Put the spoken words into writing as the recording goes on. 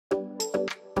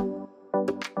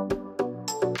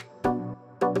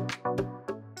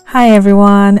Hi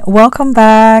everyone, welcome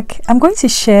back. I'm going to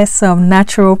share some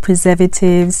natural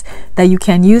preservatives that you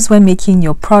can use when making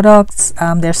your products.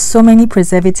 There's so many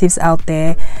preservatives out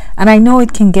there and I know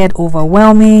it can get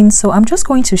overwhelming, so I'm just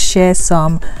going to share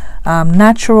some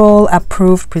natural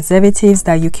approved preservatives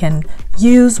that you can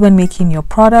use when making your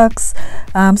products.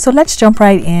 So let's jump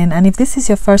right in, and if this is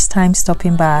your first time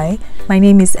stopping by, my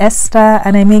name is Esther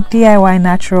and I make DIY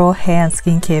natural hair and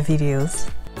skincare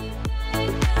videos.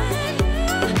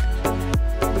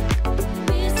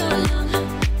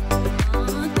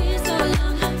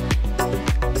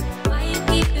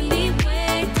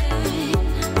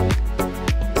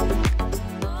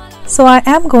 So I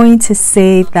am going to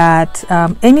say that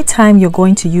anytime you're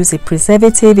going to use a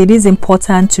preservative, it is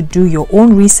important to do your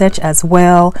own research as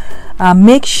well.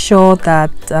 Make sure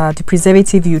that the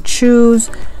preservative you choose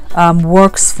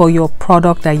works for your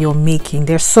product that you're making.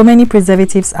 There's so many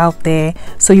preservatives out there,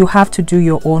 so you have to do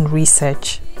your own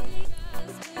research.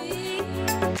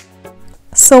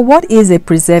 So what is a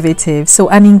preservative? So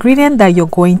an ingredient that you're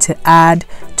going to add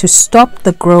to stop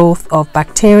the growth of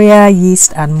bacteria,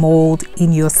 yeast and mold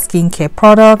in your skincare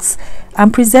products,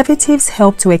 and preservatives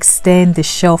help to extend the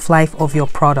shelf life of your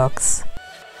products.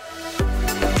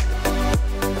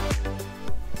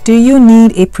 Do you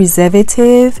need a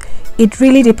preservative? It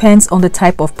really depends on the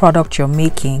type of product you're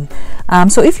making.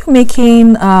 So if you're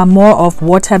making more of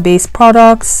water-based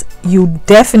products, you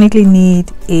definitely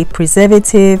need a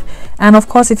preservative. And of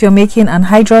course, if you're making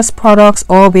anhydrous products,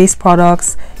 oil-based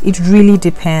products, it really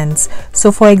depends.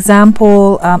 So for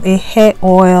example, a hair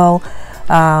oil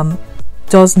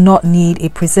does not need a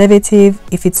preservative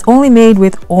if it's only made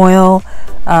with oil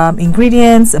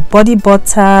ingredients, body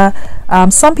butter.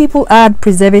 Some people add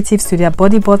preservatives to their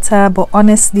body butter, but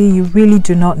honestly you really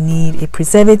do not need a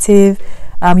preservative.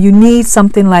 You need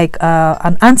something like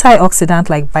an antioxidant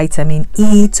like vitamin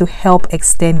E to help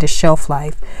extend the shelf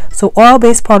life. So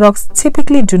oil-based products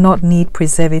typically do not need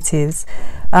preservatives.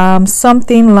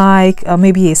 Something like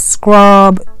maybe a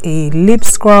scrub, a lip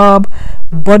scrub,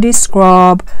 body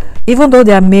scrub, even though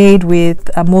they are made with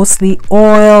mostly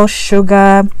oil,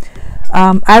 sugar,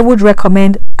 I would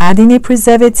recommend adding a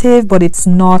preservative, but it's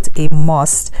not a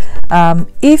must.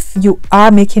 If you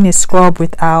are making a scrub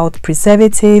without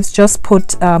preservatives, just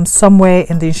put somewhere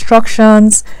in the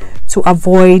instructions to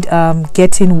avoid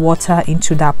getting water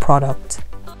into that product.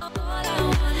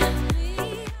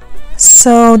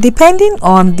 So depending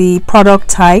on the product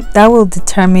type, that will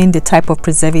determine the type of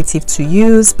preservative to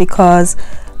use, because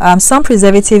some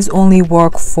preservatives only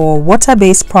work for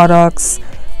water-based products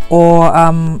or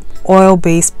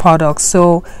oil-based products.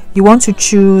 So you want to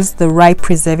choose the right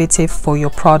preservative for your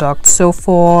product. So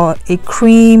for a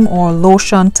cream or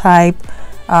lotion type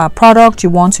product,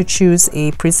 you want to choose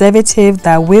a preservative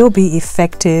that will be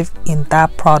effective in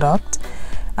that product.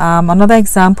 Another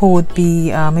example would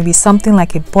be maybe something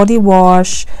like a body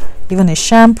wash, even a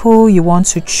shampoo. You want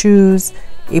to choose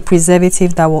a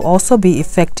preservative that will also be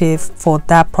effective for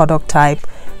that product type.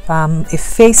 A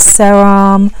face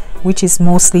serum, which is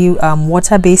mostly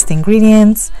water-based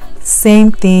ingredients,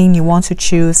 same thing, you want to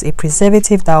choose a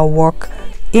preservative that will work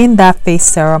in that face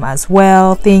serum as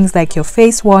well. Things like your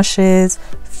face washes,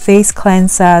 face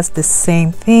cleansers, the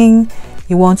same thing.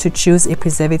 You want to choose a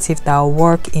preservative that will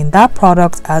work in that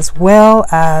product, as well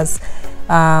as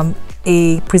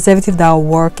a preservative that will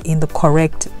work in the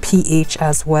correct pH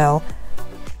as well.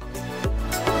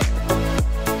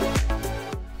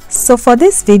 So for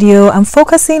this video, I'm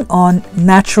focusing on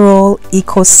natural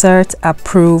EcoCert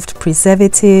approved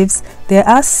preservatives. There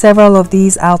are several of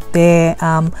these out there,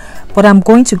 but I'm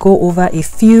going to go over a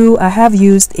few. I have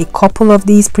used a couple of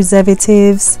these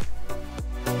preservatives.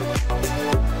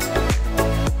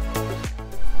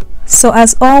 So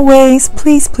as always,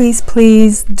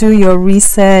 please do your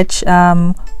research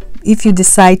if you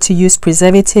decide to use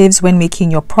preservatives when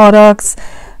making your products.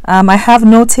 I have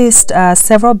noticed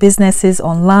several businesses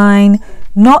online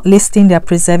not listing their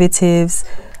preservatives.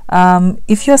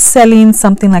 If you're selling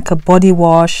something like a body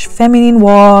wash, feminine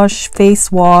wash, face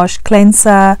wash,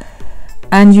 cleanser,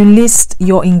 and you list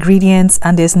your ingredients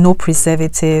and there's no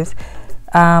preservative,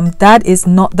 that is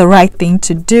not the right thing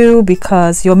to do,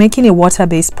 because you're making a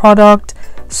water-based product,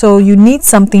 so you need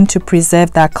something to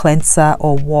preserve that cleanser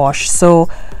or wash. So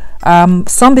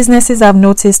some businesses I've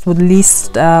noticed would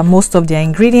list most of their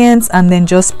ingredients and then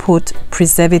just put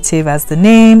preservative as the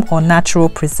name, or natural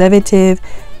preservative.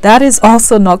 That is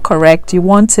also not correct. You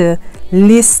want to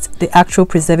list the actual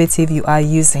preservative you are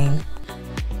using.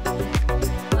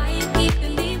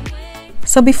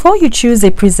 So before you choose a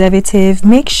preservative,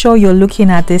 make sure you're looking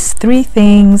at these three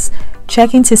things.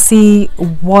 checking to see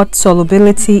what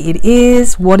solubility it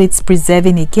is, what it's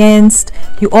preserving against.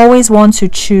 You always want to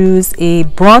choose a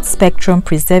broad spectrum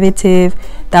preservative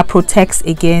that protects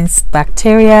against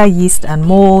bacteria, yeast and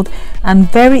mold,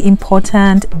 and very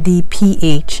important, the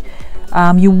pH.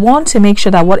 You want to make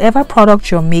sure that whatever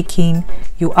product you're making,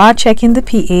 you are checking the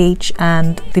pH,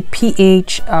 and the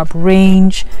pH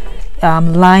range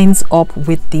lines up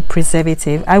with the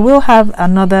preservative. I will have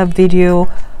another video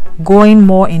going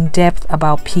more in depth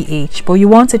about pH, but you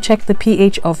want to check the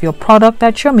pH of your product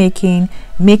that you're making,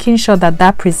 making sure that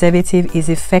that preservative is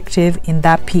effective in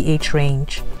that pH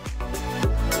range.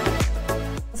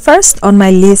 First on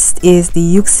my list is the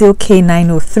Euxyl K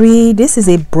 903. This is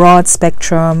a broad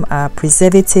spectrum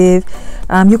preservative.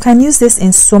 You can use this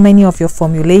in so many of your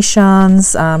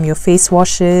formulations, your face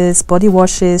washes, body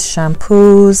washes,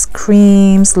 shampoos,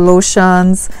 creams,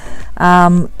 lotions.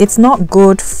 It's not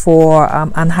good for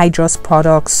anhydrous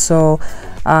products, so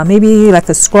maybe like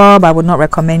a scrub, I would not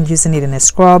recommend using it in a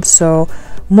scrub. So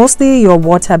mostly your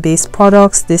water-based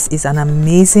products, this is an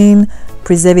amazing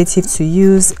preservative to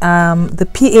use. The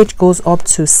pH goes up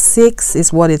to 6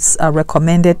 is what it's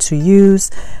recommended to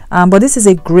use, but this is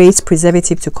a great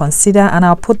preservative to consider, and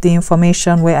I'll put the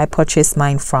information where I purchased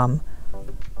mine from.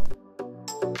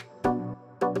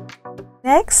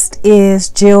 Next is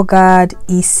Geogard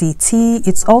ECT.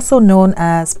 It's also known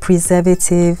as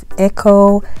Preservative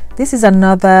Echo. This is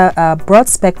another broad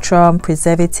spectrum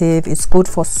preservative. It's good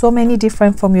for so many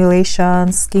different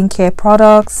formulations, skincare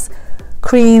products,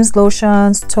 creams,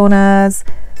 lotions, toners.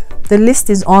 The list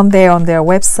is on there on their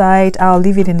website. I'll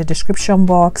leave it in the description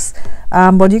box,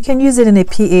 but you can use it in a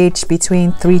pH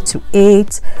between 3 to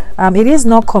 8. It is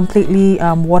not completely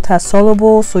water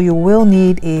soluble, so you will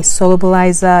need a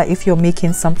solubilizer if you're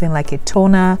making something like a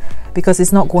toner, because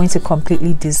it's not going to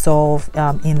completely dissolve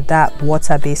in that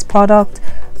water-based product.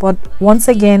 But once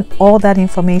again, all that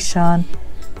information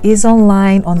is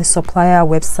online on the supplier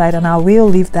website, and I will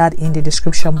leave that in the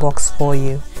description box for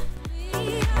you.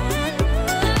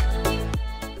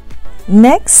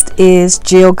 Next is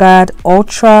Geogard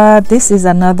Ultra. This is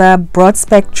another broad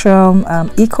spectrum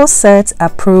EcoCert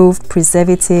approved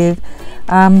preservative.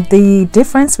 The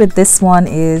difference with this one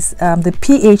is the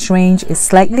pH range is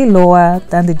slightly lower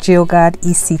than the Geogard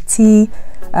ECT.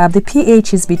 The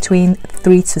pH is between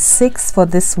 3 to 6 for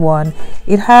this one.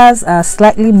 It has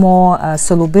slightly more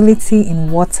solubility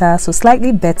in water, so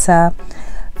slightly better,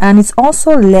 and it's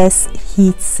also less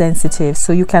heat sensitive,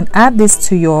 so you can add this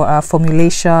to your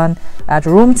formulation at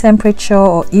room temperature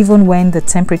or even when the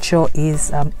temperature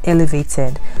is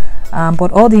elevated.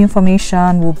 But all the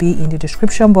information will be in the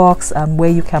description box and where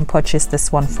you can purchase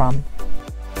this one from.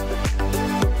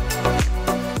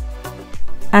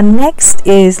 And next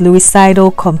is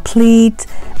Leucidal Complete.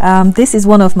 This is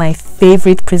one of my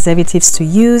favorite preservatives to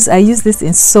use. I use this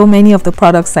in so many of the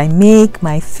products I make,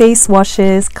 my face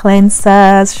washes,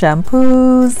 cleansers,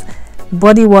 shampoos,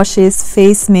 body washes,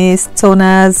 face mist,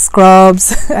 toners,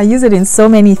 scrubs. I use it in so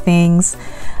many things,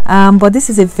 but this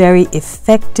is a very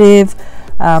effective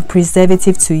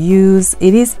preservative to use.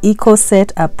 It is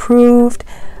EcoCert approved.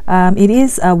 It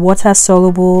is water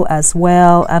soluble as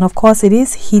well, and of course it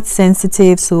is heat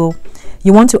sensitive, so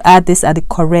you want to add this at the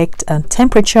correct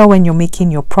temperature when you're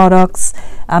making your products.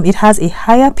 It has a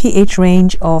higher pH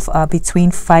range of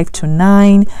between 5 to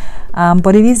 9,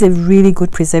 but it is a really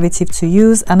good preservative to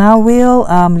use, and I will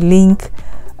link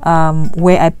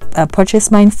where I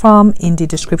purchased mine from in the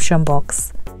description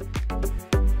box.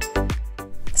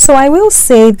 So I will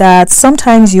say that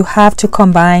sometimes you have to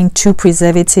combine two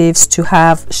preservatives to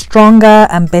have stronger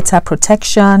and better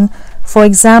protection. For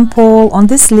example, on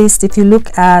this list, if you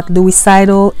look at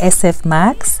Leucidal SF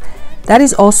Max, that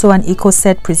is also an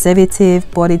EcoCert preservative,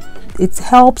 but it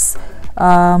helps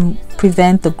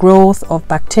prevent the growth of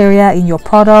bacteria in your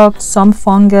product, some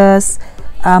fungus,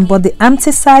 but the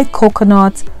Amticide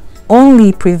coconut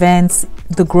only prevents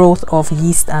the growth of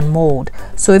yeast and mold.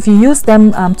 So if you use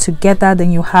them together,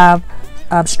 then you have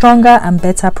stronger and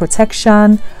better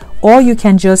protection, or you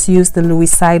can just use the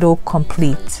Leucidal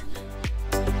Complete.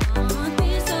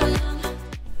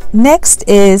 Next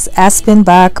is Aspen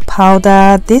bark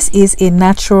powder. This is a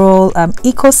natural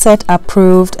EcoCert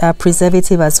approved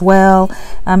preservative as well.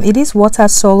 It is water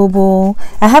soluble.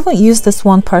 I haven't used this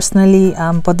one personally,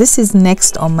 but this is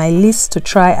next on my list to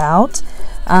try out.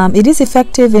 It is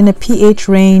effective in a pH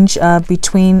range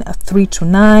between 3 to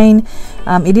 9.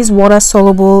 It is water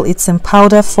soluble. It's in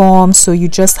powder form, so you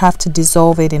just have to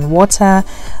dissolve it in water.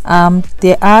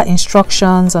 There are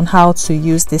instructions on how to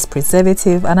use this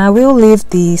preservative, and I will leave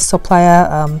the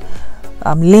supplier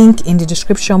link in the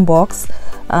description box.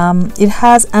 It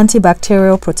has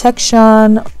antibacterial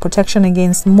protection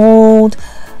against mold.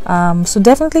 So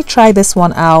definitely try this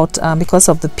one out because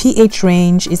of the pH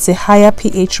range. It's a higher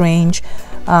pH range,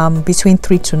 between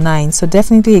 3 to 9, so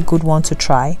definitely a good one to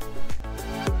try.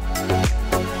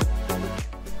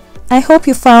 I hope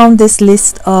you found this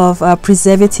list of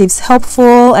preservatives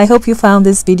helpful. I hope you found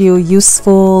this video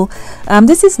useful.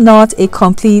 This is not a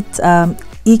complete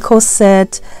eco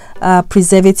set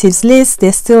preservatives list.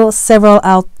 There's still several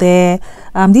out there.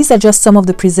 These are just some of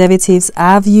the preservatives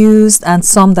I've used and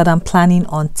some that I'm planning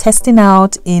on testing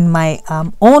out in my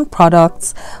own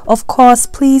products. Of course,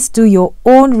 please do your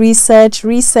own research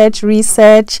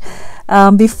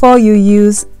before you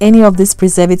use any of these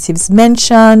preservatives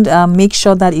mentioned. Make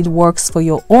sure that it works for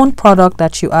your own product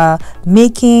that you are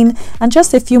making. And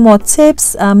just a few more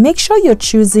tips: make sure you're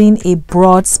choosing a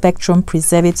broad spectrum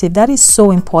preservative. That is so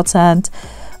important.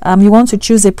 You want to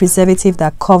choose a preservative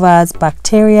that covers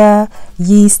bacteria,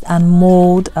 yeast, and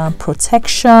mold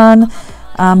protection.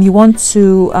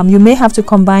 You may have to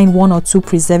combine 1 or 2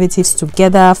 preservatives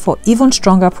together for even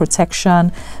stronger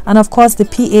protection. And of course, the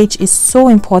pH is so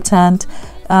important.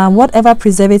 Whatever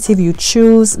preservative you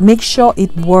choose, make sure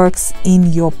it works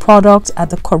in your product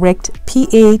at the correct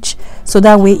pH, so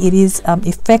that way it is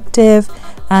effective.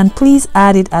 And please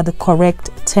add it at the correct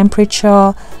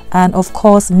temperature, and of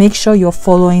course make sure you're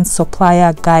following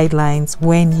supplier guidelines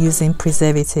when using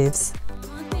preservatives.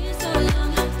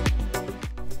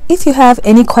 If you have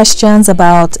any questions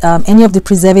about any of the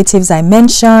preservatives I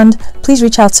mentioned, please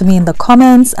reach out to me in the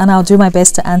comments and I'll do my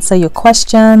best to answer your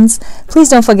questions. Please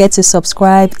don't forget to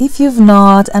subscribe if you've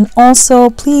not, and also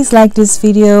please like this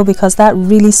video because that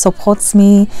really supports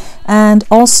me. And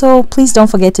also please don't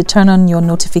forget to turn on your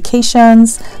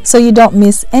notifications so you don't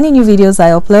miss any new videos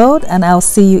I upload, and I'll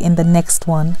see you in the next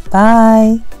one.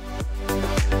 Bye.